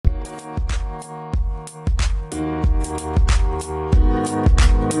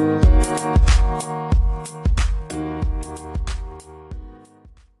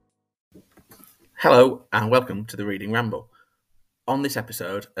Hello and welcome to the Reading Ramble. On this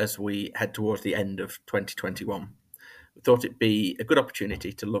episode, as we head towards the end of 2021, we thought it'd be a good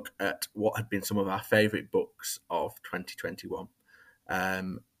opportunity to look at what had been some of our favourite books of 2021.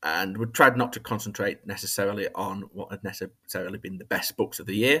 And we tried not to concentrate necessarily on what had necessarily been the best books of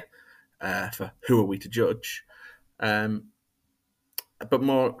the year, for who are we to judge, but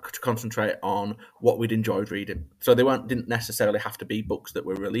more to concentrate on what we'd enjoyed reading. So they didn't necessarily have to be books that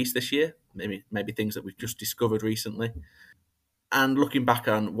were released this year, maybe things that we've just discovered recently. And looking back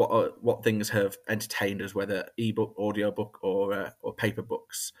on what things have entertained us, whether ebook, audiobook, or paper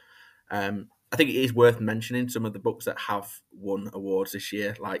books. I think it is worth mentioning some of the books that have won awards this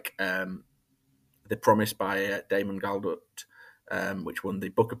year, like The Promise by Damon Galgut, which won the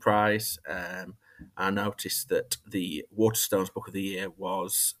Booker Prize. I noticed that the Waterstones Book of the Year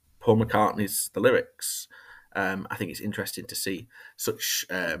was Paul McCartney's The Lyrics. I think it's interesting to see such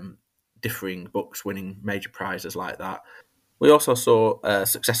differing books winning major prizes like that. We also saw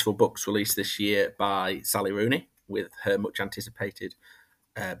successful books released this year by Sally Rooney with her much anticipated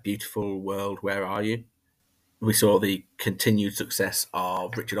Beautiful World, Where Are You? We saw the continued success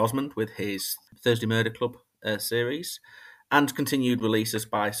of Richard Osman with his Thursday Murder Club series, and continued releases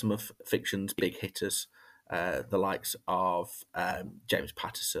by some of fiction's big hitters, the likes of James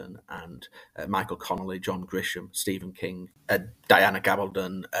Patterson and Michael Connolly, John Grisham, Stephen King, Diana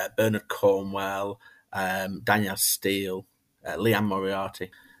Gabaldon, Bernard Cornwell, Danielle Steele, Liane Moriarty,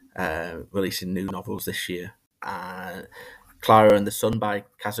 releasing new novels this year. Clara and the Sun by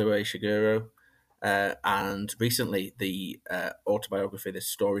Kazuo Ishiguro. And recently, the autobiography, The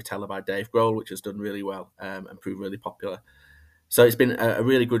Storyteller by Dave Grohl, which has done really well and proved really popular. So it's been a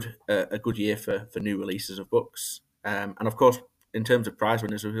really good year for new releases of books. And of course, in terms of prize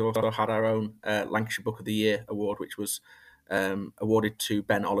winners, we've also had our own Lancashire Book of the Year award, which was awarded to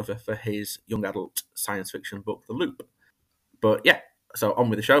Ben Oliver for his young adult science fiction book, The Loop. But yeah, so on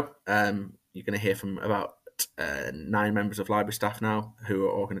with the show. You're going to hear from about 9 members of library staff now who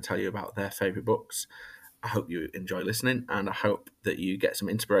are all going to tell you about their favourite books. I hope you enjoy listening, and I hope that you get some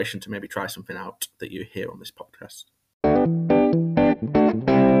inspiration to maybe try something out that you hear on this podcast.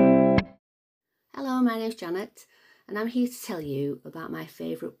 Hello, my name's Janet, and I'm here to tell you about my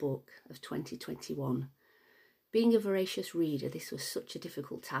favourite book of 2021. Being a voracious reader, this was such a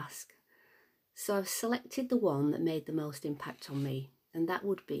difficult task. So I've selected the one that made the most impact on me, and that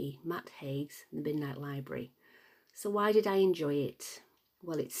would be Matt Haig's The Midnight Library. So why did I enjoy it?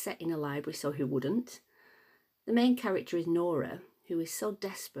 Well, it's set in a library, so who wouldn't? The main character is Nora, who is so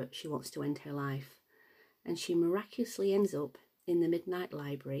desperate she wants to end her life, and she miraculously ends up in the Midnight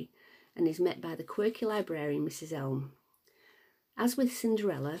Library and is met by the quirky librarian Mrs. Elm. As with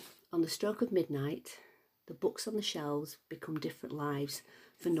Cinderella, on the stroke of midnight, the books on the shelves become different lives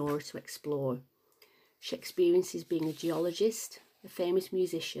for Nora to explore. She experiences being a geologist, a famous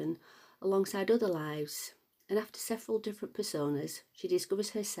musician, alongside other lives, and after several different personas, she discovers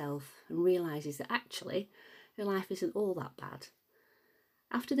herself and realises that actually her life isn't all that bad.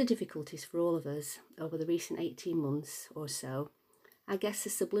 After the difficulties for all of us over the recent 18 months or so, I guess the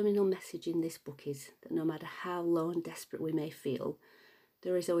subliminal message in this book is that no matter how low and desperate we may feel,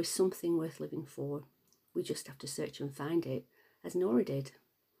 there is always something worth living for. We just have to search and find it, as Nora did.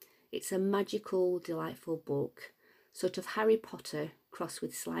 It's a magical, delightful book, sort of Harry Potter crossed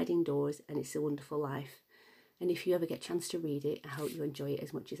with sliding doors and It's a Wonderful Life. And if you ever get a chance to read it, I hope you enjoy it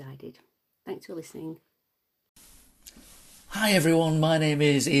as much as I did. Thanks for listening. Hi everyone, my name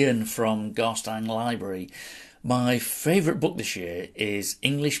is Ian from Garstang Library. My favourite book this year is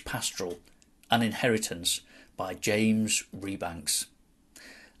English Pastoral, An Inheritance by James Rebanks.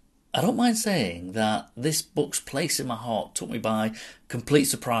 I don't mind saying that this book's place in my heart took me by complete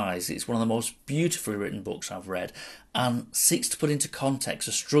surprise. It's one of the most beautifully written books I've read and seeks to put into context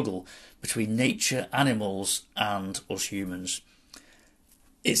a struggle between nature, animals and us humans.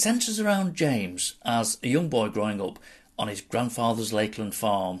 It centres around James as a young boy growing up on his grandfather's Lakeland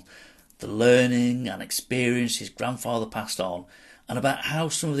farm, the learning and experience his grandfather passed on, and about how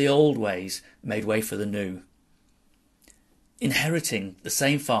some of the old ways made way for the new. Inheriting the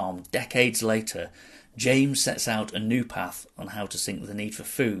same farm decades later, James sets out a new path on how to sink the need for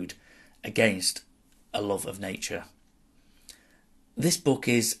food against a love of nature. This book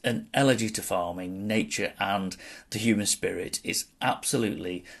is an elegy to farming, nature and the human spirit. It's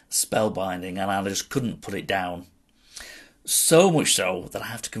absolutely spellbinding and I just couldn't put it down. So much so that I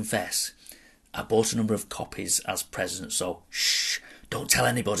have to confess, I bought a number of copies as presents, so shh, don't tell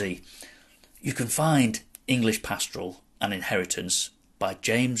anybody. You can find English Pastoral, An Inheritance by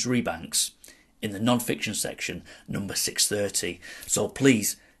James Rebanks in the non-fiction section, number 630. So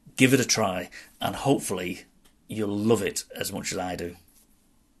please Give it a try, and hopefully you'll love it as much as I do.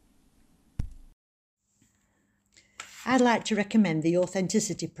 I'd like to recommend The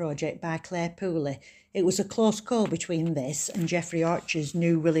Authenticity Project by Claire Pooley. It was a close call between this and Jeffrey Archer's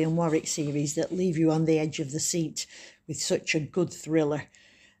new William Warwick series that leave you on the edge of the seat with such a good thriller.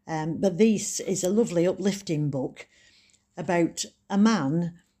 But this is a lovely, uplifting book about a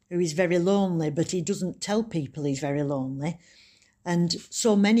man who is very lonely, but he doesn't tell people he's very lonely. And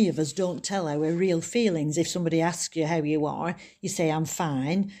so many of us don't tell our real feelings. If somebody asks you how you are, you say, I'm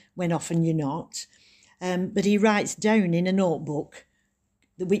fine, when often you're not. But he writes down in a notebook,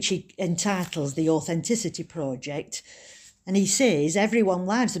 which he entitles The Authenticity Project, and he says everyone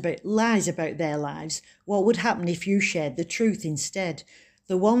lies about their lives. What would happen if you shared the truth instead?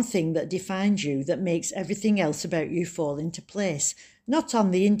 The one thing that defines you, that makes everything else about you fall into place. Not on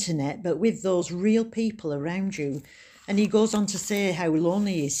the internet, but with those real people around you. And he goes on to say how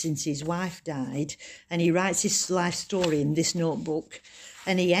lonely he is since his wife died, and he writes his life story in this notebook,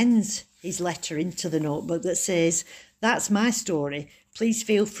 and he ends his letter into the notebook that says, that's my story. Please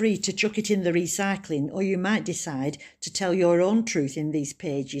feel free to chuck it in the recycling, or you might decide to tell your own truth in these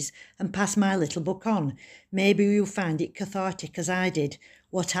pages and pass my little book on. Maybe you'll find it cathartic as I did.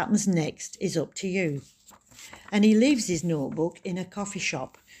 What happens next is up to you. And he leaves his notebook in a coffee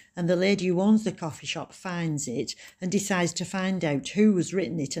shop, and the lady who owns the coffee shop finds it and decides to find out who has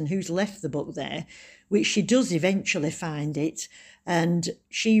written it and who's left the book there, which she does eventually find it. And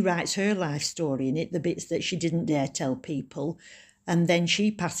she writes her life story in it, the bits that she didn't dare tell people, and then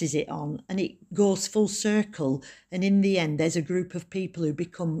she passes it on, and it goes full circle. And in the end, there's a group of people who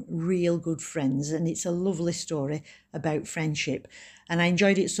become real good friends, and it's a lovely story about friendship. And I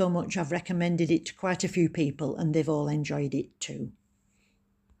enjoyed it so much, I've recommended it to quite a few people, and they've all enjoyed it too.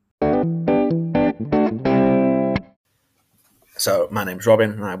 So my name's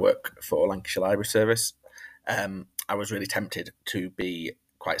Robin, and I work for Lancashire Library Service. I was really tempted to be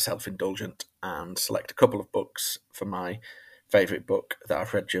quite self-indulgent and select a couple of books for my favourite book that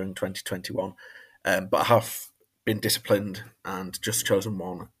I've read during 2021. But I have been disciplined and just chosen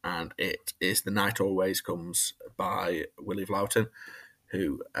one, and it is The Night Always Comes by Willie Vlautin,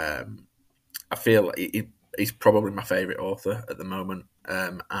 who I feel he's probably my favourite author at the moment,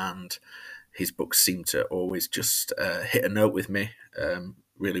 and his books seem to always just hit a note with me,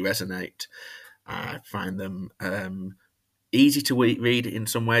 really resonate. I find them easy to read in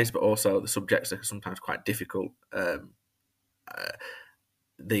some ways, but also the subjects are sometimes quite difficult.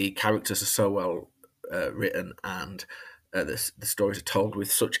 The characters are so well written, and the stories are told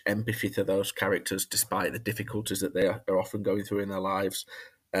with such empathy to those characters, despite the difficulties that they are often going through in their lives.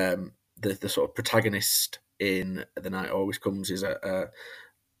 The sort of protagonist in The Night Always Comes is a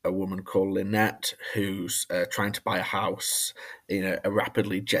woman called Lynette, who's trying to buy a house in a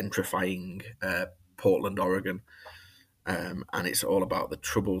rapidly gentrifying Portland, Oregon. And it's all about the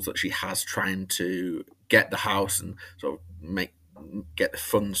troubles that she has trying to get the house and sort of get the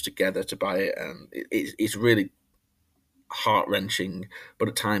funds together to buy it. And it's really heart-wrenching, but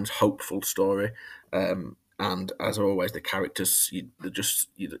at times hopeful story. And as always, the characters, you're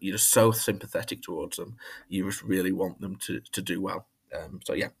just so sympathetic towards them. You just really want them to do well.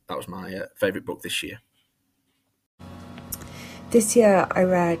 So yeah, that was my favourite book this year. This year I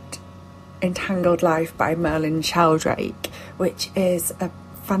read Entangled Life by Merlin Sheldrake, which is a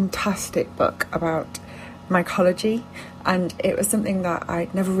fantastic book about mycology, and it was something that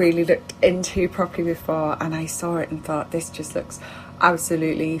I'd never really looked into properly before, and I saw it and thought, this just looks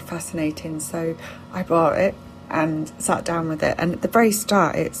absolutely fascinating. So I bought it and sat down with it, and at the very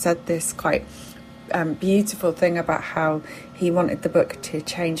start it said this quite beautiful thing about how he wanted the book to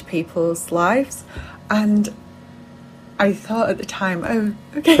change people's lives, and I thought at the time, oh,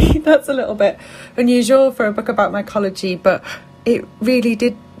 okay, that's a little bit unusual for a book about mycology, but it really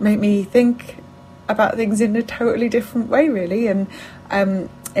did make me think about things in a totally different way, really. And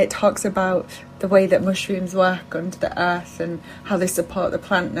it talks about the way that mushrooms work under the earth and how they support the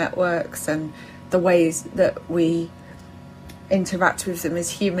plant networks and the ways that we interact with them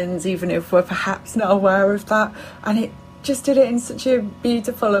as humans, even if we're perhaps not aware of that. And it just did it in such a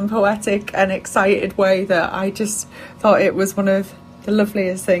beautiful and poetic and excited way that I just thought it was one of the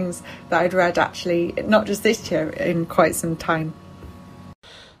loveliest things that I'd read, actually, not just this year, in quite some time.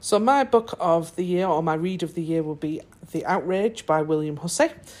 So my book of the year, or my read of the year, will be The Outrage by William Hussey.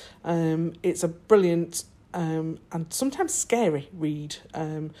 It's a brilliant and sometimes scary read,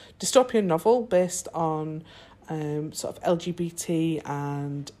 dystopian novel based on sort of LGBT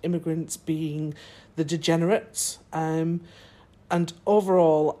and immigrants being the degenerates. And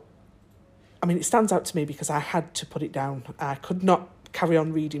overall, I mean, it stands out to me because I had to put it down. I could not carry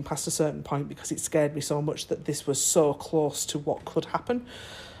on reading past a certain point because it scared me so much that this was so close to what could happen.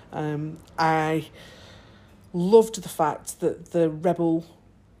 I loved the fact that the rebel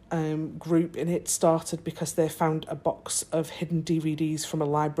group in it started because they found a box of hidden DVDs from a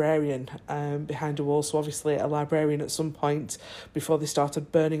librarian behind a wall. So obviously a librarian at some point, before they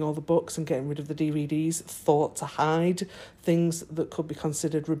started burning all the books and getting rid of the DVDs, thought to hide things that could be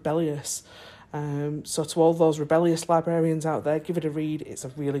considered rebellious. So to all those rebellious librarians out there, give it a read. It's a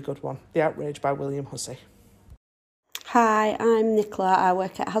really good one. The Outrage by William Hussey. Hi, I'm Nicola. I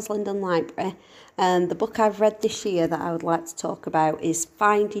work at Haslingden Library, and the book I've read this year that I would like to talk about is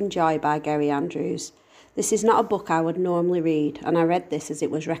Finding Joy by Gary Andrews. This is not a book I would normally read, and I read this as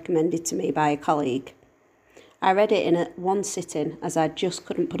it was recommended to me by a colleague. I read it in one sitting as I just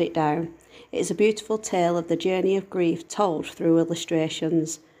couldn't put it down. It is a beautiful tale of the journey of grief told through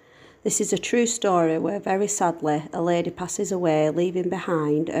illustrations. This is a true story where, very sadly, a lady passes away, leaving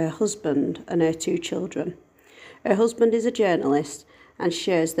behind her husband and her 2 children. Her husband is a journalist and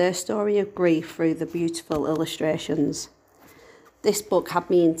shares their story of grief through the beautiful illustrations. This book had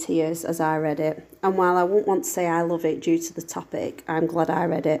me in tears as I read it, and while I won't want to say I love it due to the topic, I'm glad I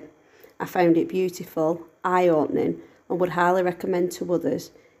read it. I found it beautiful, eye-opening, and would highly recommend to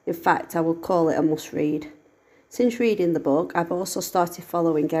others. In fact, I would call it a must-read. Since reading the book, I've also started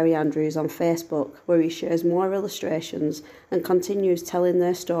following Gary Andrews on Facebook, where he shares more illustrations and continues telling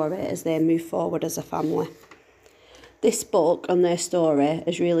their story as they move forward as a family. This book and their story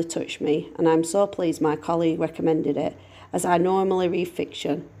has really touched me, and I'm so pleased my colleague recommended it, as I normally read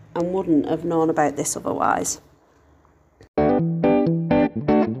fiction and wouldn't have known about this otherwise.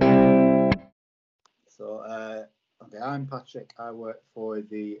 Okay, I'm Patrick. I work for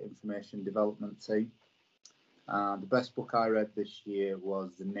the Information Development team. The best book I read this year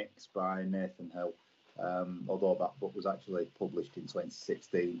was The Nix by Nathan Hill. Although that book was actually published in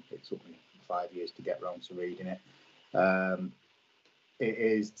 2016, it took me 5 years to get round to reading it. It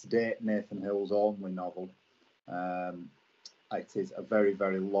is to date Nathan Hill's only novel. It is a very,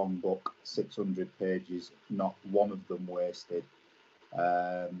 very long book, 600 pages, not one of them wasted.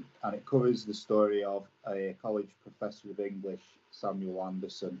 And it covers the story of a college professor of English, Samuel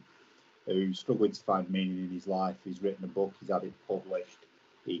Anderson, who's struggling to find meaning in his life. He's written a book, he's had it published,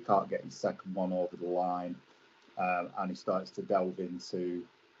 he can't get his second one over the line, and he starts to delve into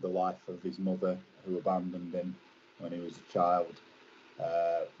the life of his mother, who abandoned him when he was a child,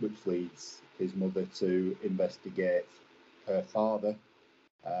 which leads his mother to investigate her father.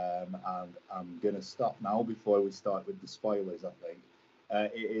 And I'm going to stop now before we start with the spoilers, I think.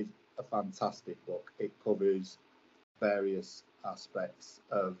 It is a fantastic book. It covers various aspects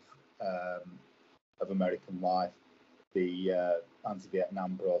of American life. The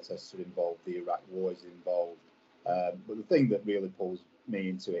anti-Vietnam protests are involved, the Iraq War is involved. But the thing that really pulls me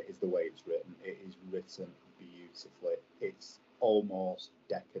into it is the way it's written. It is written beautifully. It's almost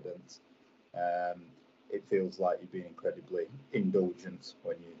decadent. It feels like you're being incredibly indulgent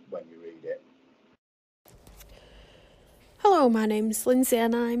when you read it. Hello, my name's Lindsay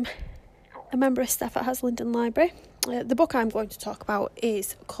and I'm a member of staff at Haslingden Library. The book I'm going to talk about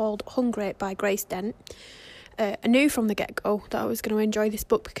is called Hungry by Grace Dent. I knew from the get-go that I was going to enjoy this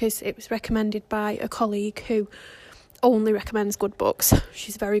book because it was recommended by a colleague who only recommends good books.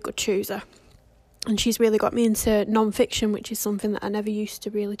 She's a very good chooser. And she's really got me into non-fiction, which is something that I never used to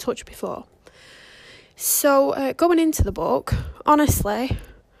really touch before. So, going into the book, honestly,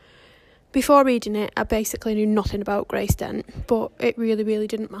 before reading it, I basically knew nothing about Grace Dent, but it really, really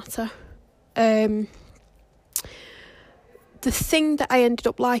didn't matter. The thing that I ended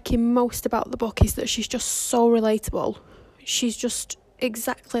up liking most about the book is that she's just so relatable. She's just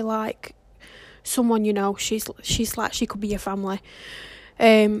exactly like someone you know. She's like she could be your family.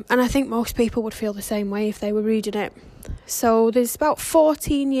 And I think most people would feel the same way if they were reading it. So there's about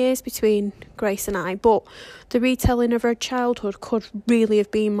 14 years between Grace and I, but the retelling of her childhood could really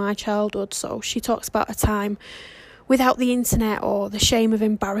have been my childhood. So she talks about a time without the internet or the shame of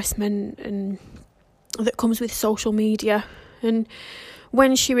embarrassment and that comes with social media. And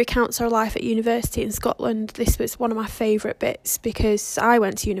when she recounts her life at university in Scotland, this was one of my favourite bits because I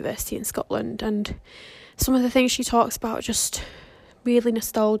went to university in Scotland and some of the things she talks about are just really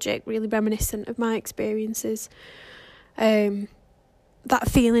nostalgic, really reminiscent of my experiences. That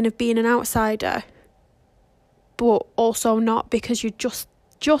feeling of being an outsider, but also not, because you're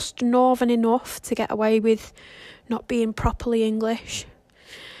just northern enough to get away with not being properly English.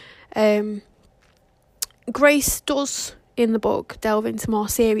 Grace does, in the book, delve into more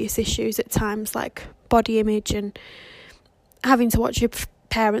serious issues at times, like body image and having to watch your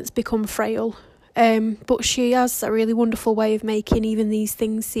parents become frail. But she has a really wonderful way of making even these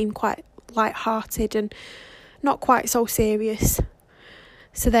things seem quite light-hearted and not quite so serious.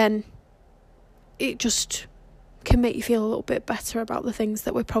 So then it just can make you feel a little bit better about the things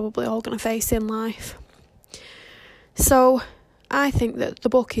that we're probably all going to face in life. So I think that the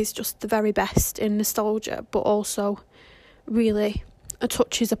book is just the very best in nostalgia, but also really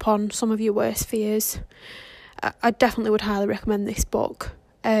touches upon some of your worst fears. I definitely would highly recommend this book.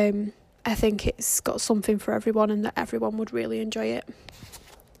 I think it's got something for everyone and that everyone would really enjoy it.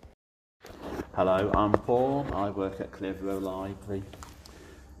 Hello, I'm Paul. I work at Clitheroe Library.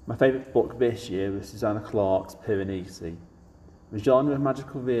 My favourite book this year was Susanna Clarke's Piranesi. The genre of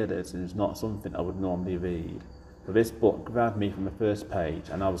magical realism is not something I would normally read, but this book grabbed me from the first page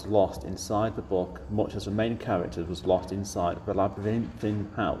and I was lost inside the book, much as the main character was lost inside the labyrinthine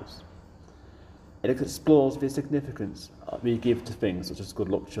house. It explores the significance we give to things such as good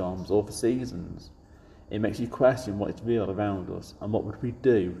luck charms or the seasons. It makes you question what is real around us and what would we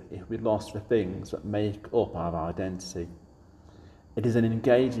do if we lost the things that make up our identity. It is an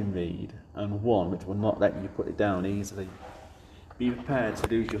engaging read and one which will not let you put it down easily. Be prepared to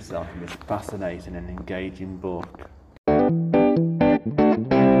lose yourself in this fascinating and engaging book. I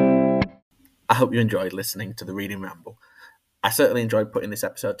hope you enjoyed listening to the Reading Ramble. I certainly enjoyed putting this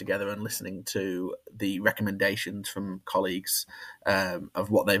episode together and listening to the recommendations from colleagues of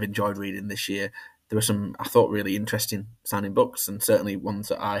what they've enjoyed reading this year. There were some, I thought, really interesting sounding books, and certainly ones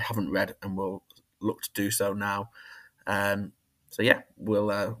that I haven't read and will look to do so now. So yeah,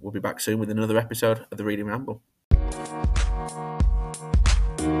 we'll be back soon with another episode of the Reading Ramble.